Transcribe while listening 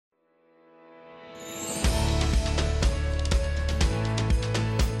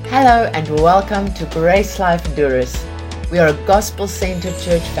Hello and welcome to GraceLife Durrës. We are a gospel-centered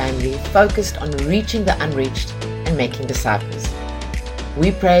church family focused on reaching the unreached and making disciples.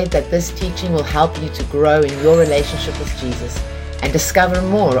 We pray that this teaching will help you to grow in your relationship with Jesus and discover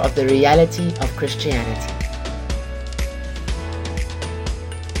more of the reality of Christianity.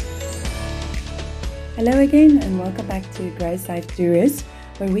 Hello again and welcome back to GraceLife Durrës,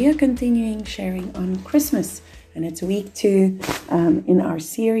 where we are continuing sharing on Christmas. And it's week 2 in our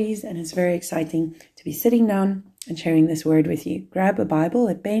series, and it's very exciting to be sitting down and sharing this word with you. Grab a Bible,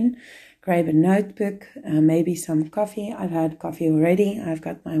 a pen, grab a notebook, maybe some coffee. I've had coffee already. I've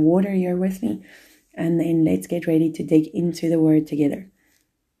got my water here with me. And then let's get ready to dig into the word together.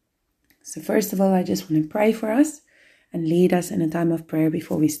 So first of all, I just want to pray for us and lead us in a time of prayer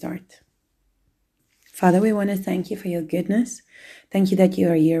before we start. Father, we want to thank you for your goodness. Thank you that you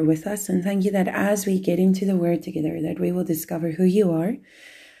are here with us. And thank you that as we get into the word together, that we will discover who you are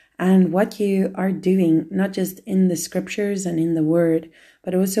and what you are doing, not just in the scriptures and in the word,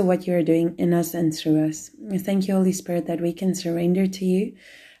 but also what you are doing in us and through us. We thank you, Holy Spirit, that we can surrender to you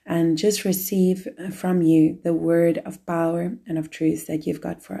and just receive from you the word of power and of truth that you've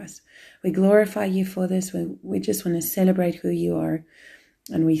got for us. We glorify you for this. We just want to celebrate who you are.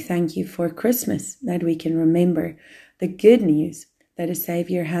 And we thank you for Christmas, that we can remember the good news that a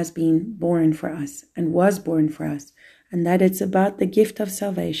Savior has been born for us and was born for us. And that it's about the gift of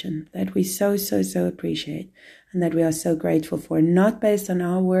salvation that we so appreciate and that we are so grateful for, not based on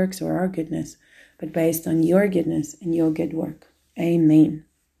our works or our goodness, but based on your goodness and your good work. Amen.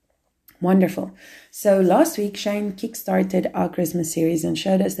 Wonderful. So last week, Shane kickstarted our Christmas series and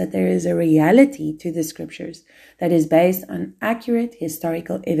showed us that there is a reality to the scriptures that is based on accurate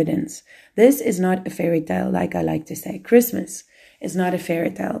historical evidence. This is not a fairy tale, like I like to say. Christmas is not a fairy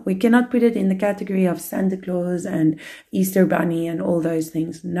tale. We cannot put it in the category of Santa Claus and Easter Bunny and all those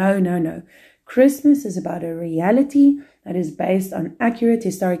things. No. Christmas is about a reality that is based on accurate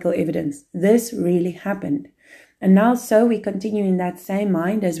historical evidence. This really happened. And now so we continue in that same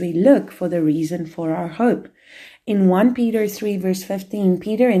mind as we look for the reason for our hope. In 1 Peter 3 verse 15,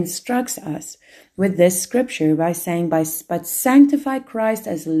 Peter instructs us with this scripture by saying, but sanctify Christ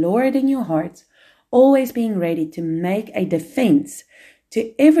as Lord in your hearts, always being ready to make a defense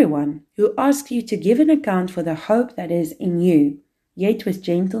to everyone who asks you to give an account for the hope that is in you, yet with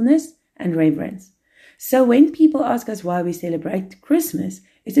gentleness and reverence. So when people ask us why we celebrate Christmas,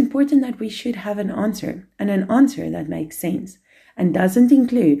 it's important that we should have an answer, and an answer that makes sense and doesn't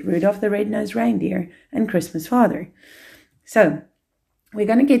include Rudolph the Red-Nosed Reindeer and Christmas Father. So we're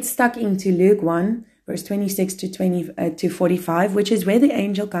going to get stuck into Luke 1, verse 26 to 45, which is where the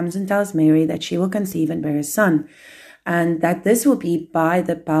angel comes and tells Mary that she will conceive and bear a son, and that this will be by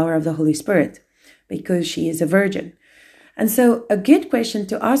the power of the Holy Spirit, because she is a virgin. And so a good question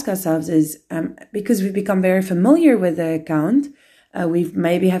to ask ourselves is, because we've become very familiar with the account, we've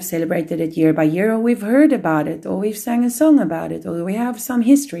maybe have celebrated it year by year, or we've heard about it, or we've sang a song about it, or we have some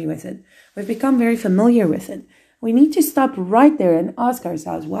history with it. We've become very familiar with it. We need to stop right there and ask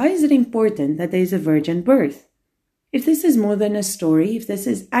ourselves, why is it important that there is a virgin birth? If this is more than a story, if this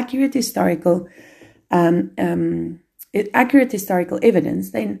is accurate historical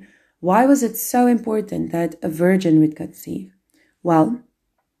evidence, then why was it so important that a virgin would conceive? Well,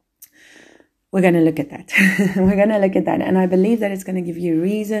 we're going to look at that. And I believe that it's going to give you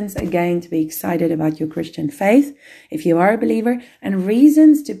reasons, again, to be excited about your Christian faith, if you are a believer, and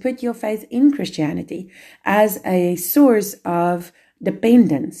reasons to put your faith in Christianity as a source of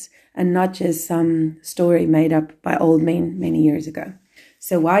dependence and not just some story made up by old men many years ago.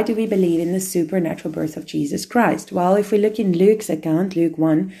 So why do we believe in the supernatural birth of Jesus Christ? Well, if we look in Luke's account, Luke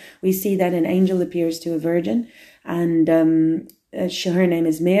 1, we see that an angel appears to a virgin, and her name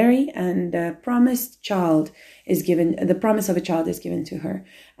is Mary, and the promise of a child is given to her.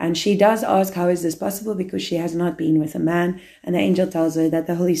 And she does ask, how is this possible? Because she has not been with a man. And the angel tells her that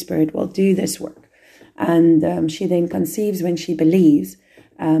the Holy Spirit will do this work. And she then conceives when she believes,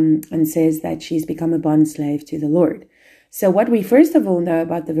 and says that she's become a bondslave to the Lord. So what we first of all know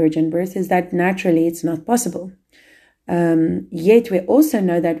about the virgin birth is that naturally it's not possible. Yet we also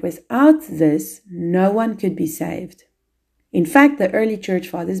know that without this, no one could be saved. In fact, the early church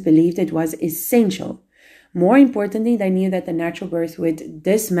fathers believed it was essential. More importantly, they knew that the natural birth would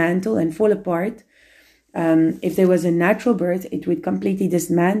dismantle and fall apart. If there was a natural birth, it would completely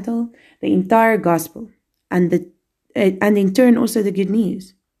dismantle the entire gospel and in turn also the good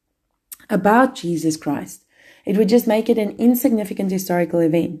news about Jesus Christ. It would just make it an insignificant historical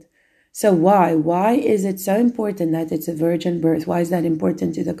event. So why? Why is it so important that it's a virgin birth? Why is that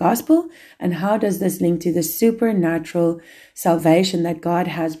important to the gospel? And how does this link to the supernatural salvation that God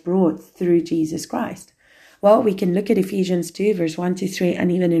has brought through Jesus Christ? Well, we can look at Ephesians 2, verse 1 to 3,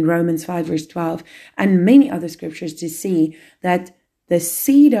 and even in Romans 5, verse 12, and many other scriptures to see that the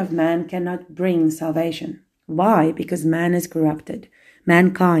seed of man cannot bring salvation. Why? Because man is corrupted.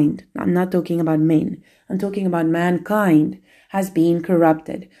 Mankind, I'm not talking about men, I'm talking about mankind has been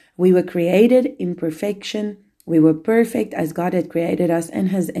corrupted. We were created in perfection. We were perfect as God had created us in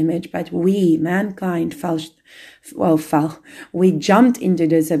his image, but we, mankind, fell. We jumped into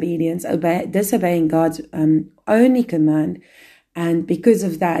disobedience, disobeying God's only command. And because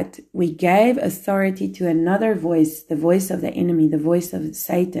of that, we gave authority to another voice, the voice of the enemy, the voice of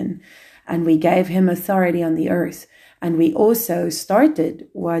Satan. And we gave him authority on the earth. And we also started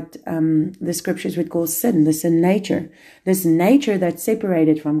what the scriptures would call sin, the sin nature. This nature that's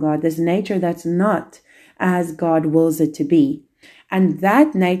separated from God, this nature that's not as God wills it to be. And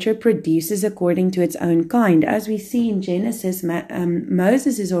that nature produces according to its own kind. As we see in Genesis,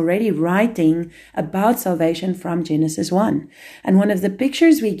 Moses is already writing about salvation from Genesis 1. And one of the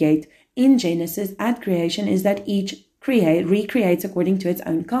pictures we get in Genesis at creation is that each recreates according to its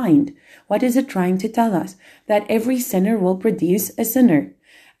own kind. What is it trying to tell us? That every sinner will produce a sinner.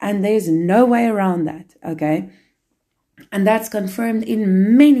 And there's no way around that, okay? And that's confirmed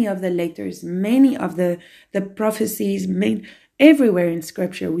in many of the letters, many of the prophecies, everywhere in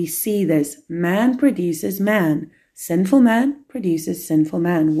scripture we see this. Man produces man. Sinful man produces sinful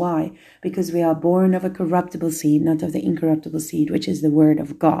man. Why? Because we are born of a corruptible seed, not of the incorruptible seed, which is the word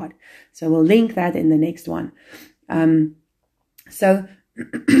of God. So we'll link that in the next one.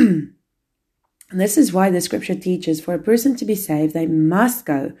 This is why the scripture teaches for a person to be saved, they must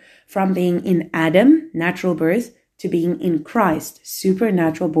go from being in Adam, natural birth, to being in Christ,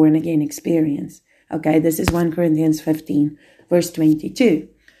 supernatural born again experience. Okay, this is 1 Corinthians 15, verse 22.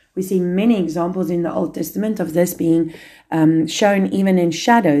 We see many examples in the Old Testament of this being shown even in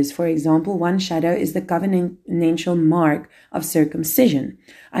shadows. For example, one shadow is the covenantal mark of circumcision.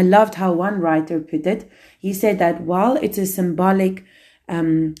 I loved how one writer put it. He said that while it's a symbolic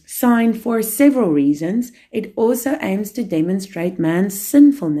sign for several reasons, it also aims to demonstrate man's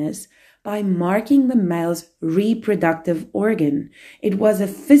sinfulness by marking the male's reproductive organ. It was a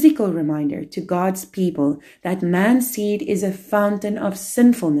physical reminder to God's people that man's seed is a fountain of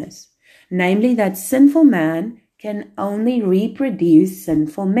sinfulness, namely that sinful man can only reproduce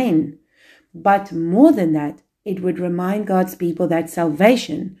sinful men. But more than that, it would remind God's people that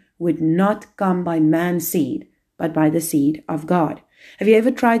salvation would not come by man's seed, but by the seed of God. Have you ever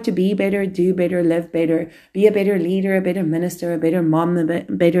tried to be better, do better, live better, be a better leader, a better minister, a better mom, a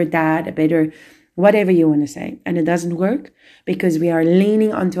better dad, a better whatever you want to say? And it doesn't work because we are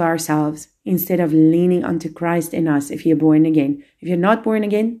leaning onto ourselves instead of leaning onto Christ in us if you're born again. If you're not born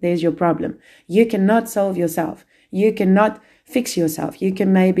again, there's your problem. You cannot solve yourself. You cannot fix yourself. You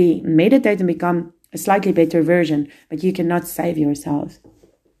can maybe meditate and become a slightly better version, but you cannot save yourself.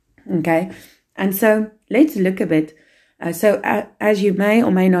 Okay? And so let's look a bit. As you may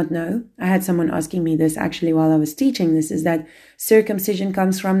or may not know, I had someone asking me this actually while I was teaching this, is that circumcision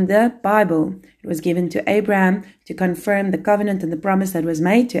comes from the Bible. It was given to Abraham to confirm the covenant and the promise that was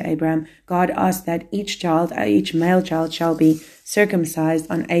made to Abraham. God asked that each male child shall be circumcised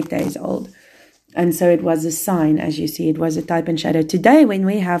on 8 days old. And so it was a sign, as you see, it was a type and shadow. Today, when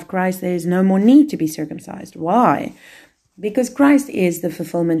we have Christ, there is no more need to be circumcised. Why? Because Christ is the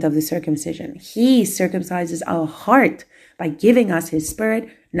fulfillment of the circumcision. He circumcises our heart by giving us his spirit.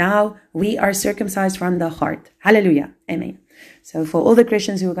 Now we are circumcised from the heart. Hallelujah. Amen. So for all the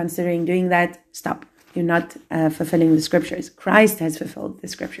Christians who are considering doing that, stop. You're not fulfilling the scriptures. Christ has fulfilled the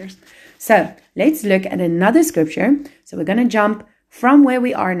scriptures. So let's look at another scripture. So we're going to jump from where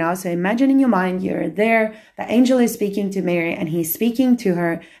we are now. So imagine in your mind, you're there. The angel is speaking to Mary and he's speaking to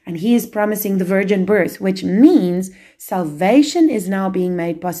her and he is promising the virgin birth, which means salvation is now being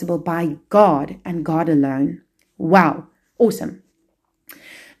made possible by God and God alone. Wow. Awesome.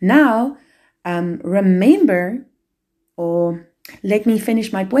 Now, remember, or let me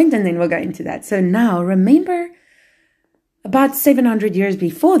finish my point and then we'll go into that. So now remember about 700 years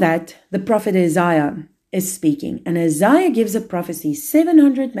before that, the prophet Isaiah is speaking. And Isaiah gives a prophecy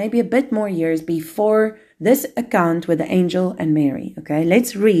 700, maybe a bit more years before this account with the angel and Mary. Okay,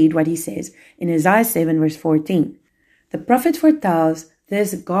 let's read what he says in Isaiah 7 verse 14. The prophet foretells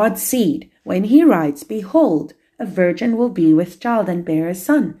this God's seed when he writes, "Behold, a virgin will be with child and bear a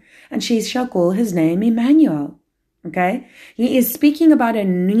son, and she shall call his name Emmanuel." Okay, he is speaking about a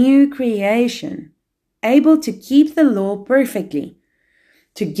new creation, able to keep the law perfectly.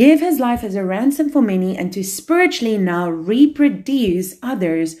 to give his life as a ransom for many, and to spiritually now reproduce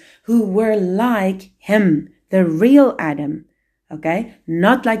others who were like him, the real Adam, okay?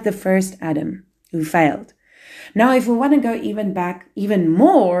 Not like the first Adam who failed. Now, if we want to go even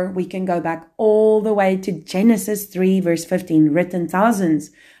more, we can go back all the way to Genesis 3, verse 15, written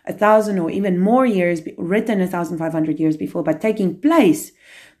 1,000 or even more years, written 1,500 years before, but taking place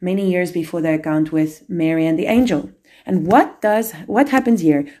many years before the account with Mary and the angel. And what happens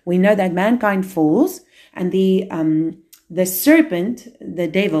here? We know that mankind falls, and the serpent, the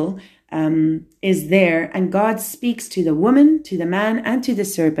devil, is there, and God speaks to the woman, to the man, and to the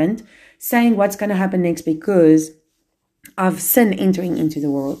serpent, saying what's going to happen next because of sin entering into the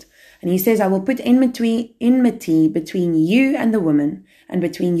world. And he says, I will put enmity between you and the woman, and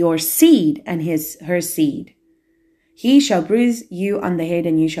between your seed and her seed. He shall bruise you on the head,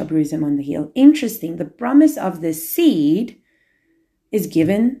 and you shall bruise him on the heel. Interesting. The promise of the seed is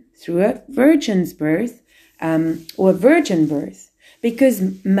given through a virgin's birth, or a virgin birth, because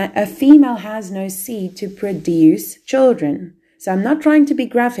a female has no seed to produce children. So I'm not trying to be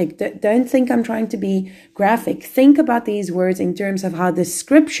graphic. Don't think I'm trying to be graphic. Think about these words in terms of how the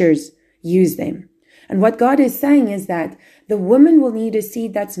scriptures use them. And what God is saying is that the woman will need a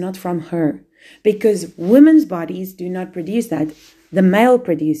seed that's not from her, because women's bodies do not produce that. The male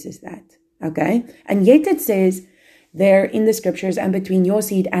produces that. Okay? And yet it says there in the scriptures, and between your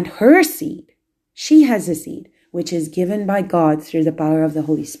seed and her seed, she has a seed, which is given by God through the power of the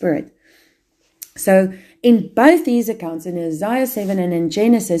Holy Spirit. So in both these accounts, in Isaiah 7 and in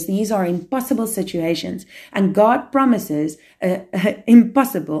Genesis, these are impossible situations. And God promises an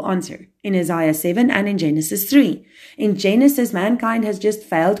impossible answer in Isaiah 7 and in Genesis 3. In Genesis, mankind has just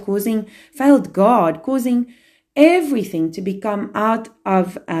failed God, causing everything to become out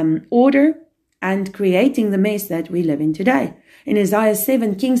of order and creating the mess that we live in today. In Isaiah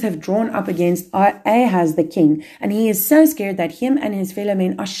 7, kings have drawn up against Ahaz the king, and he is so scared that him and his fellow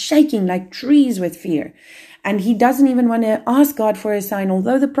men are shaking like trees with fear. And he doesn't even want to ask God for a sign,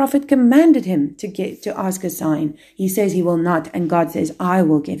 although the prophet commanded him to ask a sign. He says he will not, and God says, I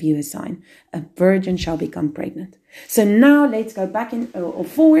will give you a sign. A virgin shall become pregnant. So now let's go back or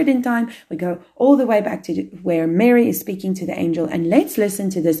forward in time. We go all the way back to where Mary is speaking to the angel, and let's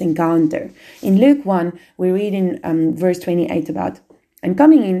listen to this encounter. In Luke 1, we read in verse 28 about, and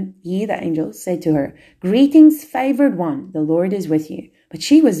coming in, he, the angel, said to her, Greetings, favored one, the Lord is with you. But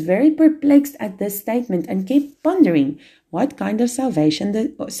she was very perplexed at this statement and kept pondering what kind of salutation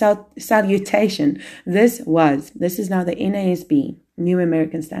this was. This is now the NASB, New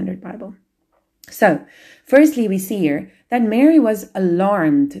American Standard Bible. So, firstly, we see here that Mary was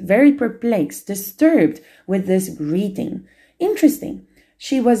alarmed, very perplexed, disturbed with this greeting. Interesting.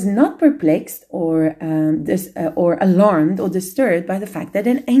 She was not perplexed or alarmed or disturbed by the fact that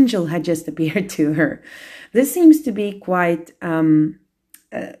an angel had just appeared to her. This seems to be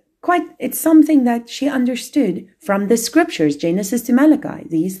it's something that she understood from the scriptures, Genesis to Malachi.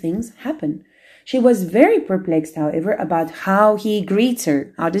 These things happen. She was very perplexed, however, about how he greets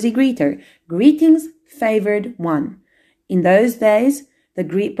her. How does he greet her? Greetings, favored one. In those days,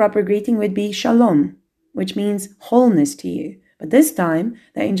 the proper greeting would be shalom, which means wholeness to you. But this time,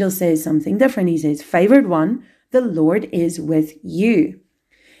 the angel says something different. He says, favored one, the Lord is with you.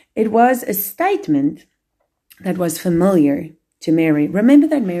 It was a statement that was familiar to Mary. Remember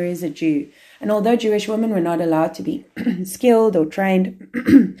that Mary is a Jew, and although Jewish women were not allowed to be skilled or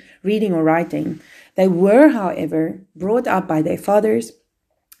trained reading or writing, they were, however, brought up by their fathers,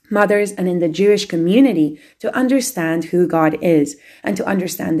 mothers, and in the Jewish community to understand who God is and to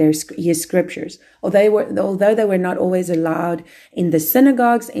understand his scriptures. Although they were not always allowed in the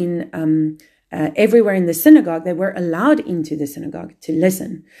synagogues, everywhere in the synagogue, they were allowed into the synagogue to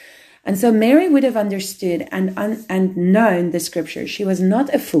listen. And so Mary would have understood and known the scriptures. She was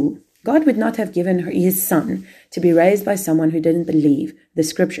not a fool. God would not have given her his son to be raised by someone who didn't believe the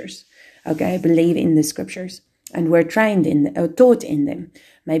scriptures. Okay, believe in the scriptures and were trained or taught in them.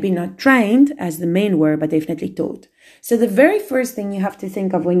 Maybe not trained as the men were, but definitely taught. So the very first thing you have to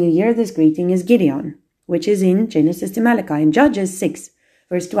think of when you hear this greeting is Gideon, which is in Genesis to Malachi. In Judges 6,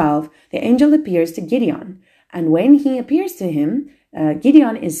 verse 12, the angel appears to Gideon. And when he appears to him,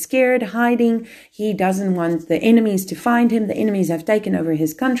 Gideon is scared, hiding. He doesn't want the enemies to find him. The enemies have taken over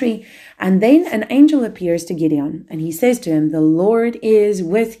his country. And then an angel appears to Gideon, and he says to him, the Lord is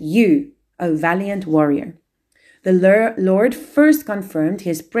with you, O valiant warrior. The Lord first confirmed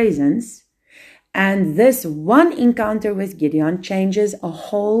his presence, and this one encounter with Gideon changes a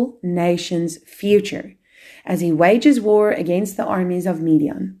whole nation's future. as he wages war against the armies of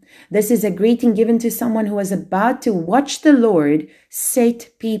Midian. This is a greeting given to someone who was about to watch the Lord set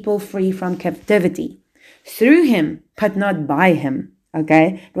people free from captivity. Through him, but not by him.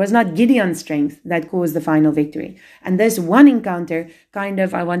 Okay, it was not Gideon's strength that caused the final victory. And this one encounter kind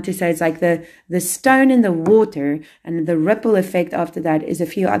of, I want to say, it's like the stone in the water, and the ripple effect after that is a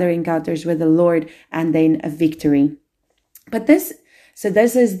few other encounters with the Lord and then a victory. But this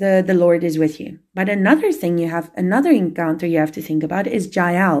is the Lord is with you. But another encounter you have to think about is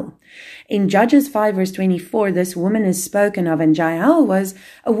Jael. In Judges 5 verse 24, this woman is spoken of, and Jael was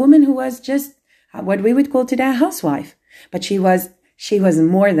a woman who was just what we would call today a housewife. But she was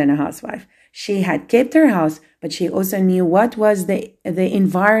more than a housewife. She had kept her house, but she also knew what was the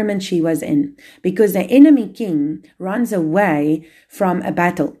environment she was in, because the enemy king runs away from a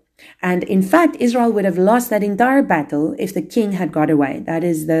battle. And in fact, Israel would have lost that entire battle if the king had got away. That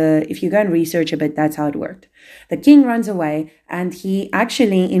is if you go and research a bit, that's how it worked. The king runs away, and he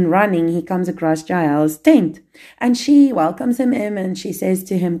actually, in running, he comes across Jael's tent. And she welcomes him in, and she says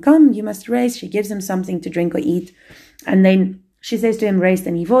to him, "Come, you must rest." She gives him something to drink or eat. And then she says to him, "Rest,"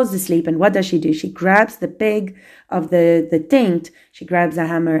 and he falls asleep. And what does she do? She grabs the peg of the tent, she grabs a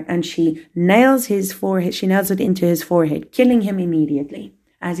hammer, and she nails his forehead. She nails it into his forehead, killing him immediately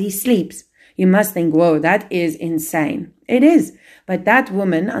as he sleeps. You must think, whoa, that is insane. It is. But that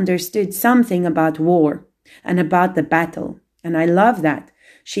woman understood something about war and about the battle. And I love that.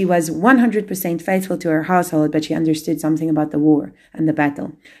 She was 100% faithful to her household, but she understood something about the war and the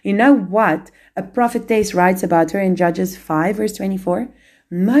battle. You know what a prophetess writes about her in Judges 5 verse 24?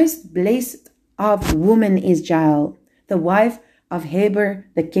 "Most blessed of women is Jael, the wife of Heber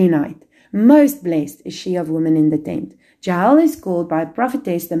the Kenite. Most blessed is she of women in the tent." Jael is called by a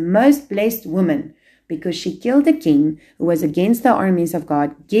prophetess the most blessed woman because she killed a king who was against the armies of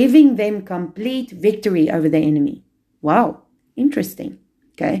God, giving them complete victory over the enemy. Wow, interesting.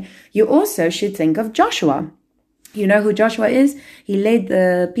 Okay. You also should think of Joshua. You know who Joshua is? He led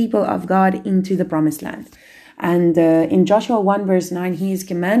the people of God into the promised land. And in Joshua 1 verse 9, he is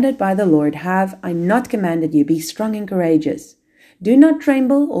commanded by the Lord, "Have I not commanded you? Be strong and courageous. Do not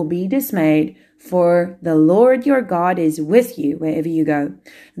tremble or be dismayed, for the Lord your God is with you wherever you go."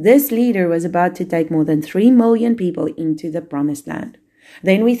 This leader was about to take more than 3 million people into the promised land.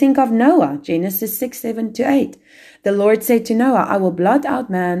 Then we think of Noah, Genesis 6, 7 to 8. The Lord said to Noah, "I will blot out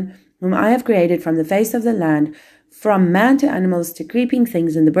man, whom I have created from the face of the land, from man to animals to creeping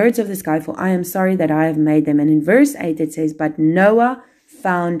things and the birds of the sky, for I am sorry that I have made them." And in verse 8 it says, "But Noah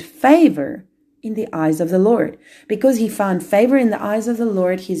found favor in the eyes of the Lord." Because he found favor in the eyes of the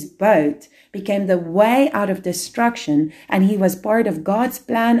Lord, his boat became the way out of destruction, and he was part of God's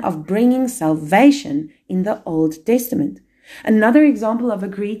plan of bringing salvation in the Old Testament. Another example of a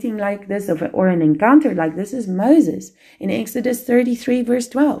greeting like this, or an encounter like this, is Moses. In Exodus 33 verse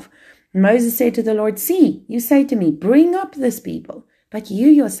 12, Moses said to the Lord, "See, you say to me, bring up this people, but you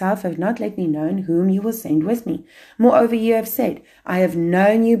yourself have not let me know whom you will send with me. Moreover, you have said, I have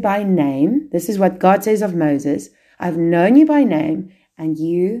known you by name." This is what God says of Moses. "I've known you by name, and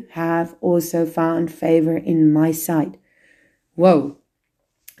you have also found favor in my sight." Whoa.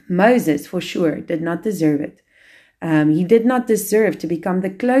 Moses, for sure, did not deserve it. He did not deserve to become the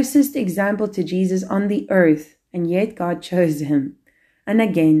closest example to Jesus on the earth, and yet God chose him. And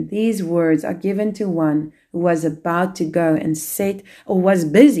again, these words are given to one who was about to go and was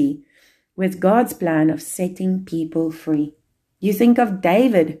busy with God's plan of setting people free. You think of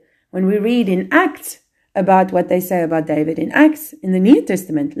David when we read in Acts about what they say about David. In Acts, in the New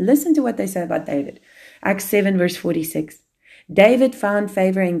Testament, listen to what they say about David. Acts 7 verse 46. "David found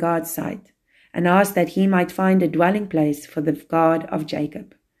favor in God's sight, and asked that he might find a dwelling place for the God of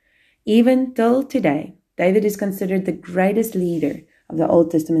Jacob." Even till today, David is considered the greatest leader of the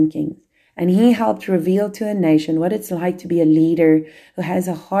Old Testament kings, and he helped reveal to a nation what it's like to be a leader who has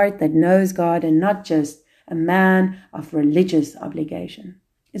a heart that knows God and not just a man of religious obligation.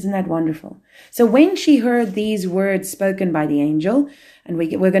 Isn't that wonderful? So when she heard these words spoken by the angel, and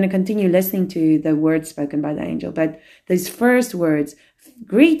we're going to continue listening to the words spoken by the angel, but these first words,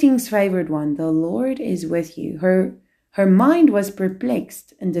 "Greetings, favored one, the Lord is with you." Her mind was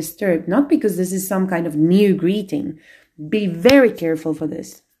perplexed and disturbed, not because this is some kind of new greeting. Be very careful for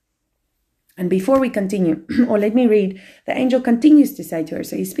this. And before we continue, or let me read, the angel continues to say to her,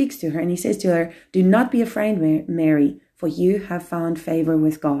 so he speaks to her and he says to her, "Do not be afraid, Mary, for you have found favor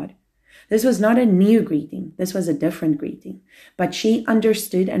with God." This was not a new greeting. This was a different greeting. But she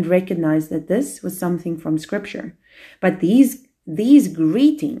understood and recognized that this was something from Scripture. But these these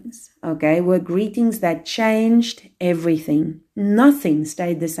greetings, okay, were greetings that changed everything. Nothing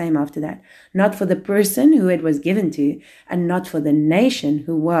stayed the same after that. Not for the person who it was given to, and not for the nation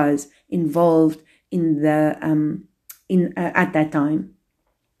who was involved in the at that time.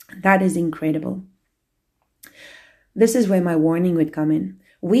 That is incredible. This is where my warning would come in.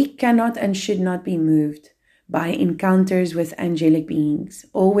 We cannot and should not be moved by encounters with angelic beings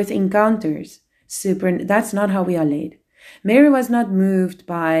or with encounters. That's not how we are led. Mary was not moved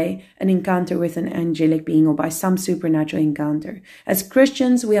by an encounter with an angelic being or by some supernatural encounter. As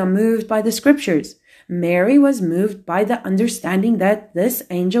Christians, we are moved by the scriptures. Mary was moved by the understanding that this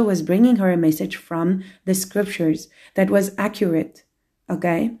angel was bringing her a message from the scriptures that was accurate.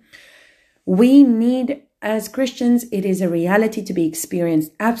 Okay? We need, as Christians, it is a reality to be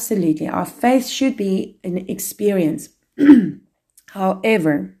experienced. Absolutely. Our faith should be an experience.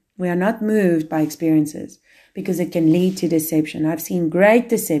 However, we are not moved by experiences because it can lead to deception. I've seen great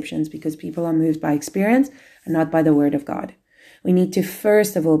deceptions because people are moved by experience and not by the word of God. We need to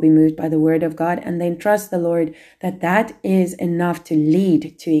first of all be moved by the word of God and then trust the Lord that is enough to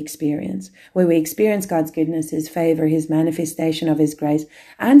lead to experience, where we experience God's goodness, his favor, his manifestation of his grace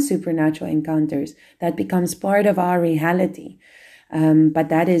and supernatural encounters. That becomes part of our reality. But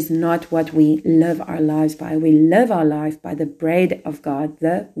that is not what we live our lives by. We live our life by the bread of God,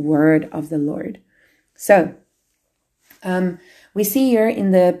 the word of the Lord. So, we see here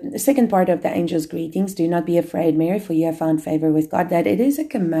in the second part of the angel's greetings, do not be afraid, Mary, for you have found favor with God, that it is a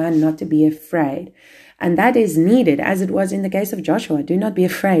command not to be afraid. And that is needed, as it was in the case of Joshua. Do not be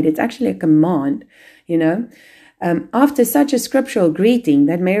afraid. It's actually a command, After such a scriptural greeting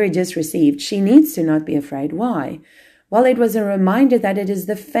that Mary just received, she needs to not be afraid. Why? Well, it was a reminder that it is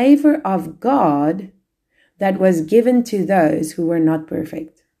the favor of God that was given to those who were not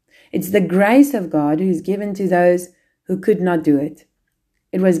perfect. It's the grace of God who is given to those who could not do it.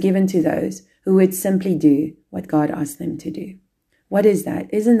 It was given to those who would simply do what God asked them to do. What is that?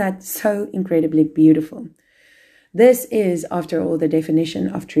 Isn't that so incredibly beautiful? This is, after all, the definition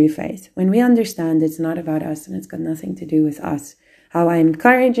of true faith. When we understand it's not about us and it's got nothing to do with us, how I'm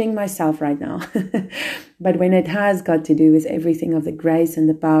encouraging myself right now. But when it has got to do with everything of the grace and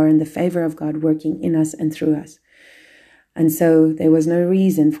the power and the favor of God working in us and through us. And so there was no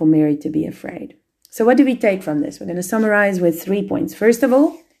reason for Mary to be afraid. So what do we take from this? We're going to summarize with 3 points. First of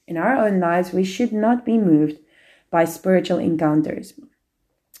all, in our own lives, we should not be moved by spiritual encounters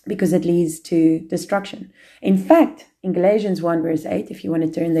because it leads to destruction. In fact, in Galatians 1 verse 8, if you want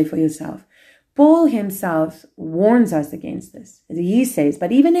to turn there for yourself, Paul himself warns us against this. He says,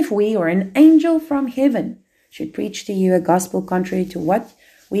 but even if we or an angel from heaven should preach to you a gospel contrary to what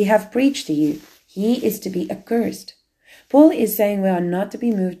we have preached to you, he is to be accursed. Paul is saying we are not to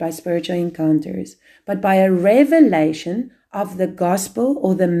be moved by spiritual encounters, but by a revelation of the gospel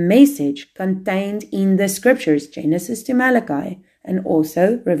or the message contained in the scriptures, Genesis to Malachi, and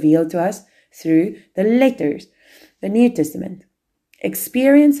also revealed to us through the letters, the New Testament.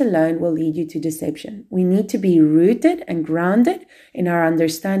 Experience alone will lead you to deception. We need to be rooted and grounded in our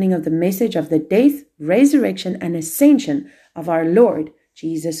understanding of the message of the death, resurrection, and ascension of our Lord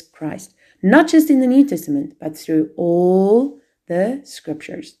Jesus Christ. Not just in the New Testament, but through all the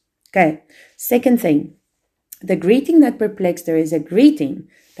scriptures. Okay, second thing. The greeting that perplexed her is a greeting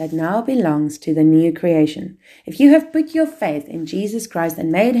that now belongs to the new creation. If you have put your faith in Jesus Christ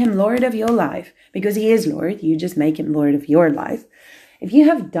and made him Lord of your life, because he is Lord, you just make him Lord of your life. If you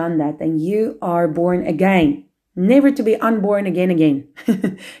have done that, then you are born again. Never to be unborn again.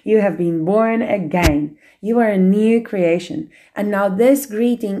 You have been born again. You are a new creation. And now this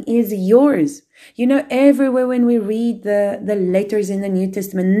greeting is yours. Everywhere when we read the letters in the New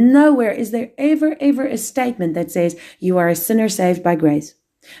Testament, nowhere is there ever a statement that says you are a sinner saved by grace.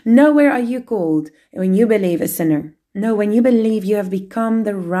 Nowhere are you called when you believe a sinner. No, when you believe, you have become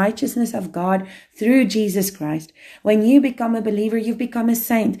the righteousness of God through Jesus Christ. When you become a believer, you've become a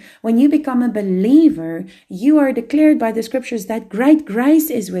saint. When you become a believer, you are declared by the scriptures that great grace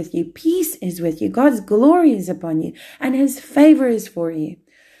is with you, peace is with you, God's glory is upon you, and his favor is for you.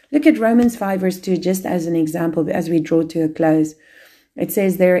 Look at Romans 5 verse 2 just as an example as we draw to a close. It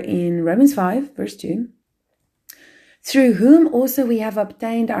says there in Romans 5 verse 2, through whom also we have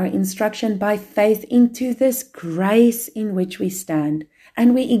obtained our instruction by faith into this grace in which we stand,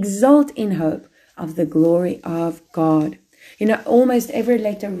 and we exult in hope of the glory of God. Almost every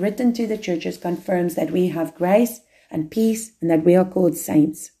letter written to the churches confirms that we have grace and peace and that we are called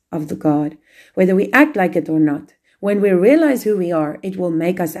saints of the God, whether we act like it or not. When we realize who we are, it will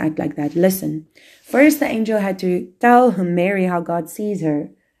make us act like that. Listen, first the angel had to tell Mary how God sees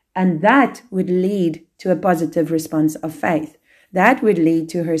her, and that would lead to a positive response of faith. That would lead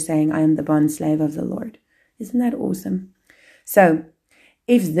to her saying, I am the bondslave of the Lord. Isn't that awesome? So,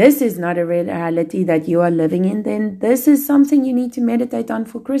 if this is not a reality that you are living in, then this is something you need to meditate on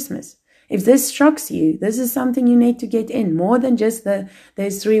for Christmas. If this shocks you, this is something you need to get in. More than just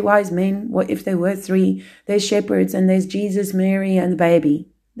there's 3 wise men, what if there were 3, there's shepherds and there's Jesus, Mary and the baby.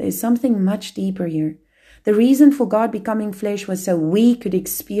 There's something much deeper here. The reason for God becoming flesh was so we could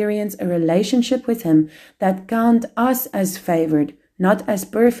experience a relationship with Him that count us as favored, not as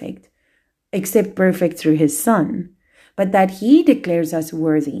perfect, except perfect through His Son, but that He declares us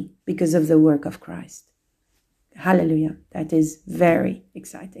worthy because of the work of Christ. Hallelujah. That is very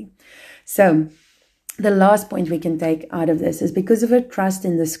exciting. So, the last point we can take out of this is because of her trust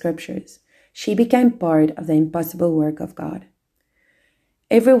in the Scriptures, she became part of the impossible work of God.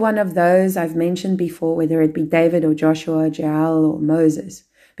 Every one of those I've mentioned before, whether it be David or Joshua, Jael or Moses,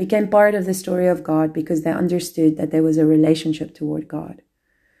 became part of the story of God because they understood that there was a relationship toward God.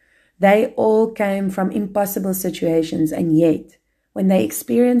 They all came from impossible situations, and yet, when they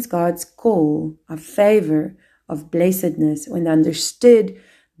experienced God's call of favor, of blessedness, when they understood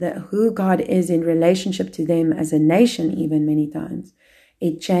who God is in relationship to them as a nation even many times,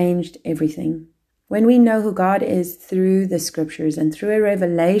 it changed everything. When we know who God is through the Scriptures and through a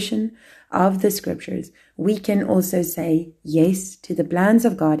revelation of the Scriptures, we can also say yes to the plans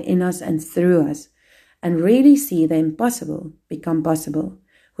of God in us and through us, and really see the impossible become possible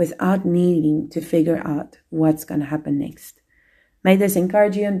without needing to figure out what's going to happen next. May this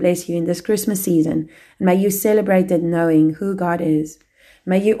encourage you and bless you in this Christmas season, and may you celebrate it knowing who God is.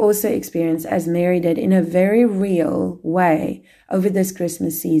 May you also experience, as Mary did, in a very real way over this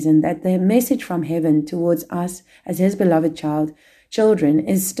Christmas season, that the message from heaven towards us as His beloved children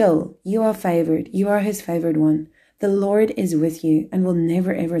is still, you are favored, you are His favored one. The Lord is with you and will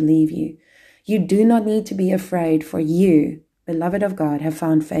never ever leave you. You do not need to be afraid, for you, beloved of God, have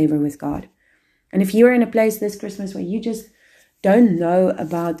found favor with God. And if you are in a place this Christmas where you just don't know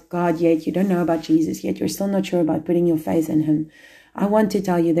about God yet, you don't know about Jesus yet, you're still not sure about putting your faith in Him, I want to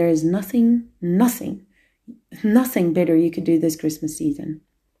tell you there is nothing better you could do this Christmas season.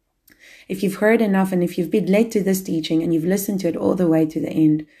 If you've heard enough and if you've been led to this teaching and you've listened to it all the way to the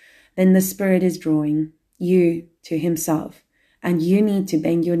end, then the Spirit is drawing you to Himself. And you need to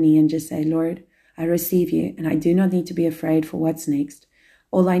bend your knee and just say, Lord, I receive you and I do not need to be afraid for what's next.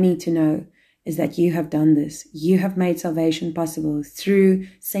 All I need to know is that you have done this. You have made salvation possible through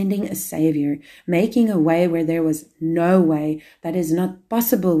sending a Savior, making a way where there was no way. That is not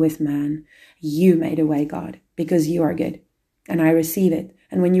possible with man. You made a way, God, because you are good. And I receive it.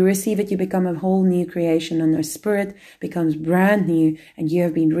 And when you receive it, you become a whole new creation, and your spirit becomes brand new, and you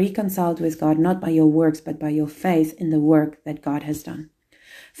have been reconciled with God, not by your works, but by your faith in the work that God has done.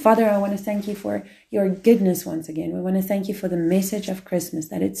 Father, I want to thank you for your goodness once again. We want to thank you for the message of Christmas,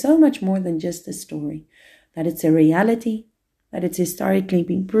 that it's so much more than just a story, that it's a reality, that it's historically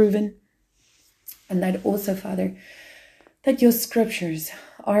been proven, and that also, Father, that your Scriptures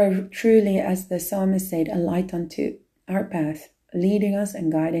are truly, as the psalmist said, a light unto our path, leading us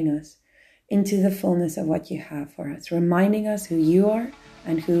and guiding us into the fullness of what you have for us, reminding us who you are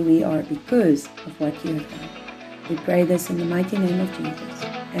and who we are because of what you have done. We pray this in the mighty name of Jesus.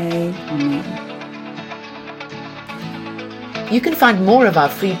 Amen. You can find more of our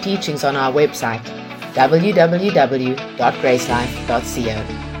free teachings on our website,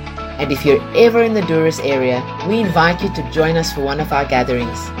 www.gracelife.co. And if you're ever in the Durrës area, we invite you to join us for one of our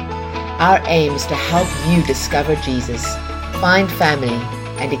gatherings. Our aim is to help you discover Jesus, find family,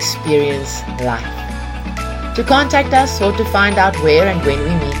 and experience life. To contact us or to find out where and when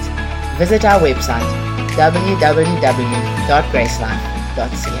we meet, visit our website,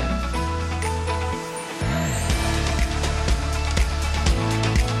 www.gracelife.co.